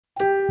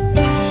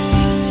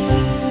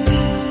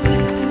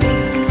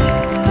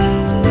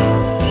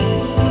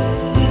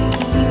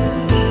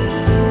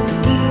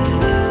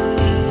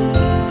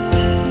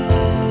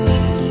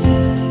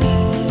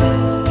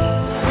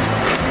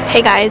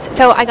Hey guys,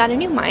 so I got a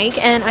new mic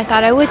and I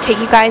thought I would take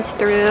you guys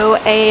through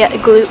a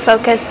glute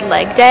focused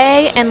leg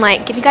day and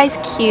like give you guys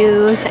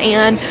cues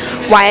and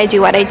why I do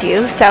what I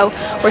do. So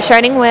we're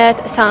starting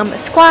with some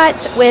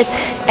squats with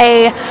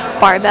a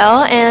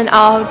barbell and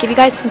I'll give you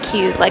guys some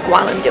cues like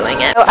while I'm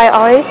doing it. So I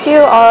always do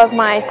all of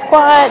my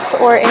squats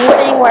or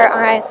anything where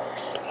I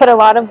put a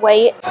lot of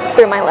weight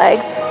through my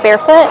legs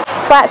barefoot,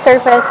 flat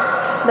surface,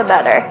 the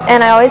better.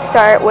 And I always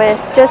start with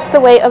just the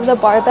weight of the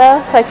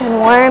barbell so I can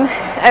warm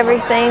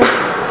everything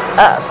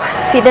up.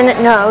 If you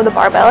didn't know, the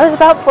barbell is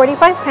about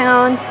 45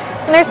 pounds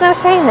and there's no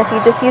shame if you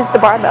just use the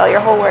barbell your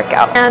whole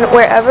workout. And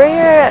wherever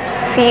your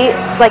feet,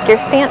 like your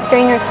stance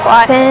during your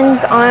squat,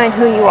 depends on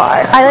who you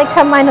are. I like to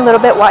have mine a little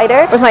bit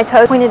wider with my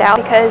toes pointed out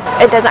because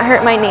it doesn't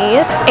hurt my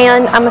knees,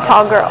 and I'm a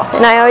tall girl.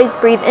 And I always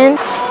breathe in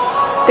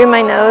through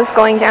my nose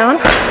going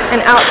down and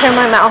out through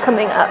my mouth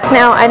coming up.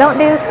 Now I don't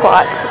do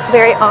squats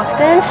very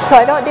often, so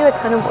I don't do a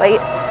ton of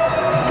weight.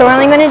 So we're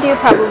only going to do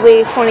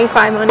probably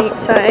 25 on each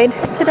side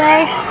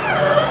today.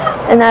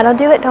 And that'll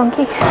do it,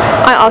 donkey.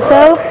 I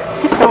also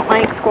just don't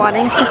like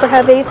squatting super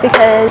heavy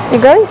because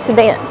your girl used to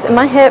dance and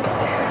my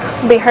hips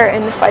be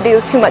hurting if I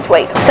do too much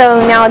weight. So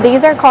now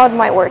these are called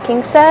my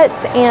working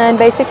sets, and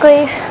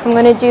basically I'm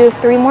going to do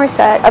 3 more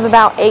sets of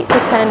about 8 to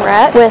 10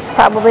 reps with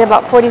probably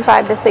about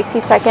 45 to 60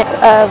 seconds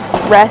of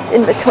rest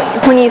in between.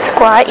 When you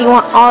squat, you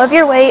want all of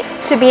your weight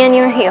to be in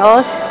your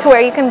heels to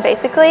where you can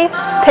basically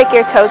pick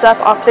your toes up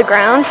off the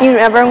ground. You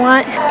never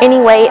want any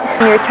weight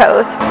in your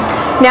toes.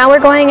 Now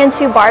we're going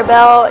into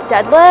barbell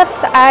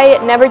deadlifts.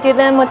 I never do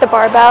them with the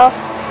barbell.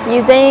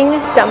 Using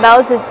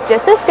dumbbells is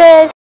just as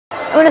good.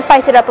 I'm going to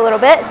spice it up a little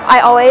bit. I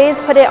always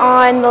put it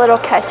on the little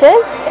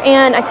catches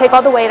and I take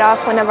all the weight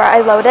off whenever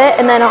I load it,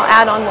 and then I'll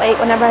add on weight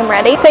whenever I'm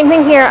ready. Same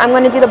thing here. I'm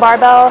going to do the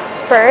barbell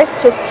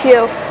first just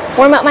to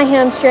warm up my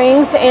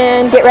hamstrings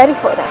and get ready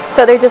for them.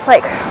 So they're just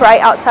like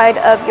right outside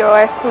of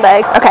your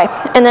leg. Okay,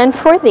 and then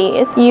for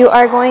these, you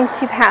are going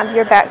to have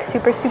your back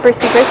super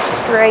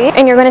straight,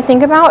 and you're going to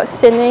think about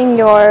sending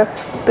your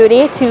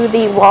booty to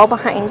the wall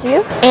behind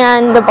you,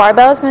 and the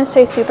barbell is going to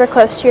stay super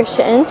close to your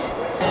shins.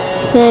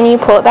 And then you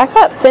pull it back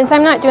up. Since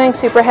I'm not doing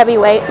super heavy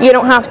weight, you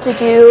don't have to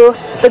do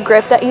the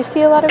grip that you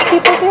see a lot of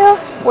people do,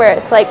 where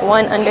it's like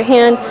one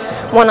underhand,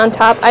 one on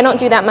top. I don't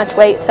do that much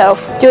weight, so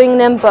doing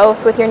them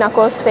both with your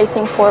knuckles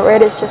facing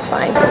forward is just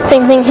fine.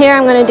 Same thing here.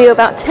 I'm going to do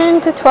about 10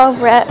 to 12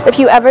 reps. If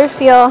you ever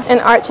feel an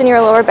arch in your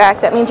lower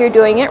back, that means you're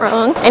doing it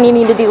wrong and you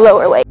need to do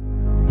lower weight.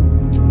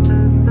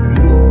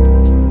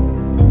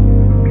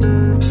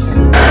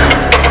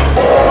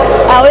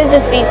 I always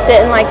just be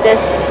sitting like this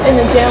in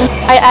the gym.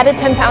 I added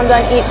 10 pounds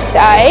on each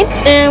side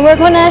and we're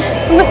gonna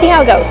see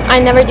how it goes. I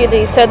never do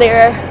these, so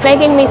they're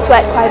making me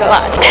sweat quite a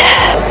lot.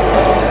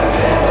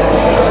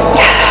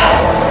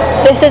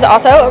 This is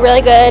also a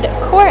really good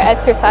core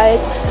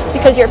exercise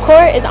because your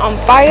core is on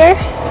fire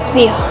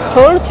the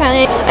whole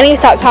time. I need to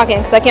stop talking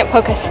because I can't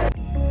focus.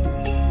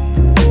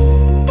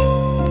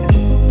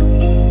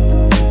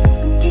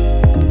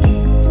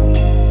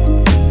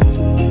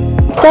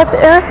 Step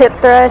or hip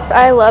thrust.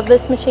 I love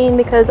this machine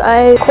because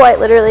I quite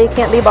literally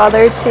can't be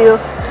bothered to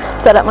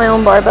set up my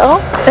own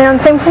barbell.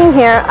 And same thing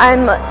here.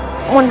 I'm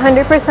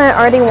 100%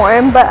 already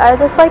warm, but I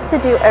just like to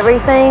do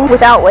everything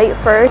without weight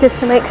first just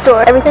to make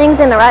sure everything's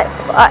in the right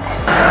spot.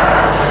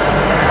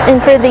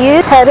 And for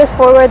these, head is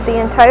forward the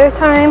entire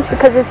time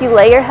because if you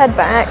lay your head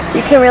back,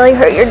 you can really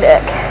hurt your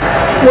dick.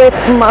 With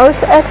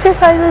most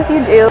exercises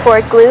you do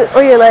for glutes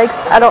or your legs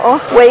at all,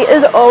 weight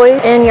is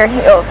always in your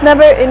heels,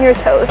 never in your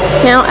toes.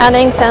 Now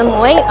adding some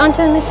weight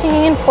onto the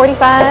machine,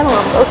 45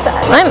 on both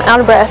sides. I'm out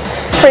of breath.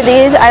 For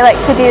these, I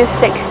like to do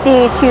 60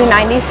 to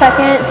 90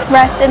 seconds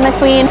rest in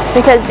between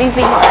because these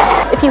be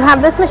hard. If you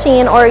have this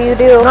machine or you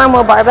do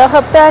normal barbell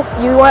hip thrust,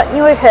 you want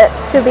your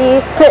hips to be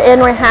to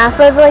end where half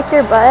of like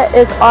your butt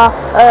is off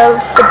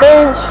of the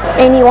bench,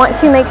 and you want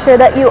to make sure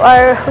that you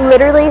are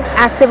literally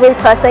actively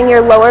pressing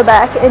your lower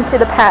back into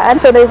the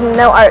pad so there's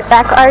no arch.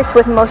 Back arch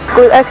with most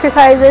glute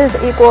exercises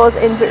equals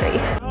injury.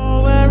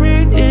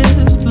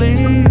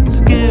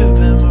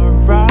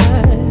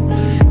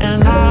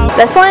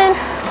 This one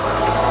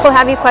will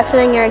have you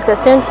questioning your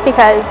existence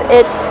because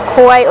it's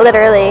quite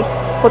literally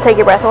will take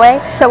your breath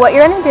away. So what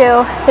you're gonna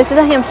do, this is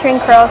a hamstring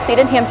curl,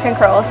 seated hamstring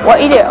curls.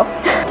 What you do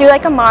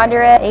like a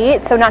moderate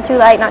 8, so not too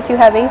light, not too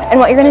heavy. And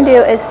what you're gonna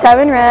do is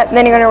 7 reps,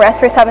 then you're gonna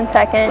rest for 7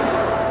 seconds,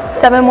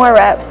 7 more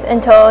reps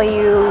until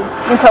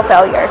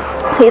failure.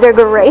 These are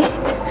great,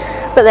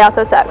 but they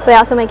also suck. They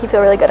also make you feel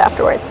really good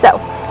afterwards. So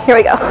here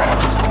we go.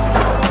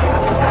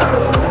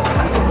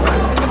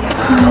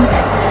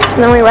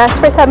 And then we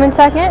rest for 7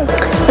 seconds,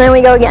 and then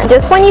we go again.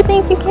 Just when you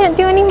think you can't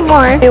do any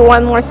more, do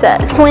 1 more set.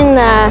 That's when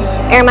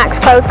the Air Max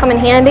Pros come in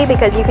handy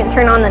because you can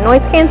turn on the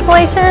noise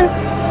cancellation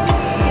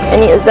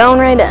and you zone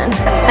right in.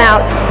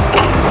 Out.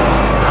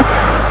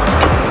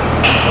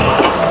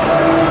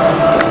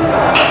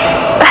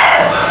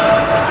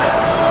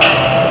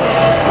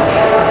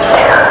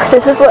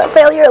 This is what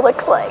failure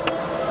looks like.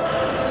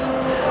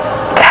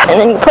 And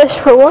then you push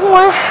for 1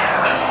 more.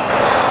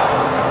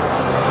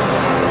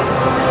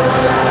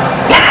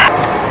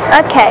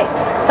 Okay,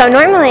 so So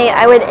normally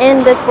I would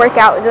end this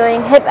workout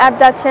doing hip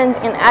abductions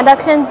and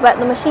adductions, but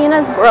the machine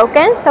is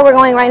broken, so we're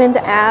going right into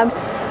abs.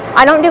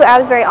 I don't do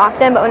abs very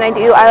often, but when I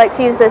do, I like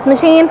to use this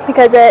machine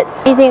because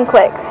it's easy and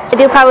quick. I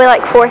do probably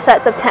like 4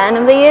 sets of 10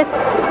 of these.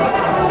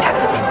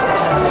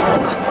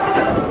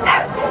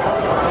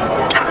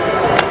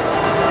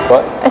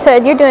 What? I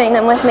said you're doing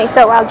them with me,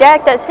 so while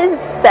Jack does his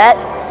set,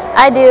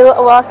 I do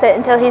a wall sit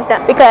until he's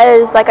done.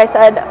 Because, like I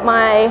said,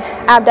 my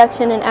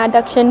abduction and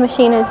adduction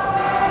machine is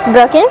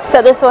broken,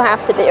 so this will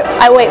have to do.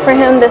 I wait for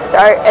him to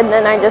start, and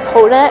then I just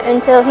hold it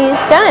until he's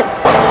done.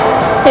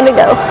 Here we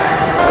go.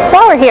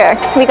 While we're here,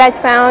 have you guys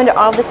found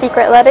all the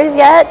secret letters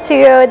yet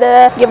to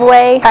the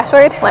giveaway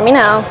password? Let me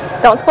know.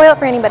 Don't spoil it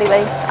for anybody,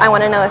 but I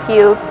want to know if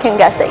you can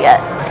guess it yet.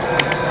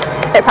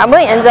 It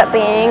probably ends up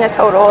being a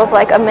total of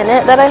like a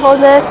minute that I hold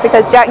it,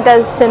 because Jack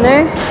does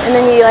center and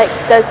then he like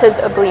does his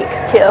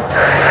obliques too.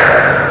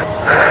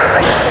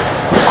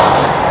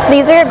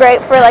 These are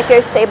great for like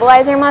your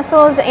stabilizer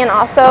muscles and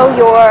also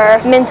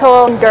your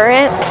mental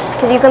endurance,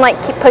 because you can like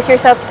push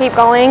yourself to keep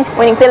going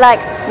when you feel like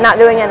not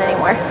doing it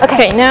anymore.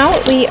 Okay, now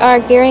we are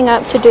gearing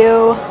up to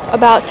do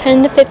about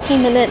 10 to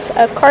 15 minutes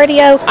of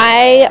cardio.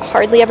 I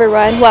hardly ever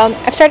run. Well,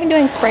 I've started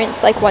doing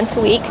sprints like once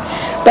a week,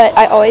 but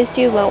I always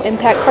do low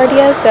impact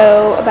cardio,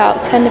 so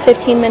about 10 to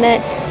 15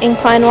 minutes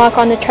incline walk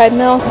on the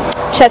treadmill.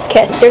 Chef's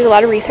kiss. There's a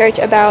lot of research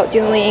about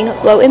doing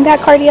low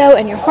impact cardio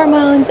and your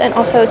hormones, and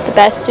also it's the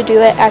best to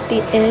do it at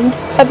the end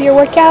of your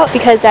workout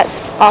because that's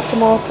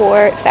optimal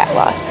for fat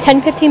loss.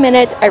 10-15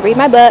 minutes, I read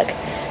my book,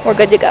 we're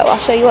good to go. I'll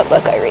show you what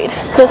book I read.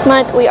 This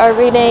month we are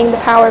reading The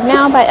Power of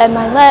Now by Ed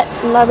Milet.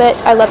 Love it.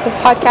 I love his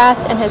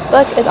podcast, and his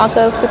book is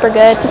also super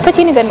good. Just puts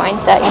you in a good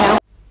mindset, you know.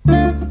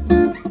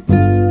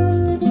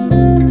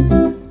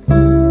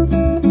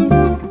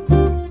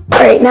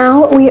 Alright,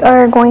 now we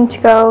are going to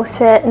go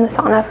sit in the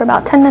sauna for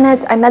about 10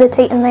 minutes. I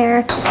meditate in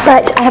there,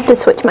 but I have to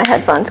switch my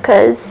headphones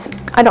because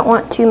I don't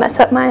want to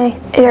mess up my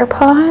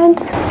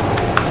AirPods.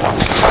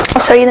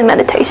 I'll show you the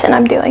meditation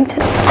I'm doing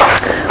today.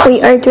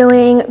 We are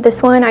doing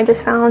this one I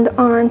just found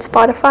on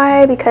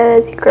Spotify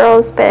because your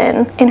girl's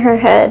been in her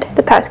head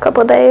the past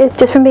couple days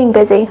just from being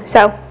busy.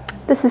 So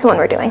this is one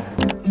we're doing.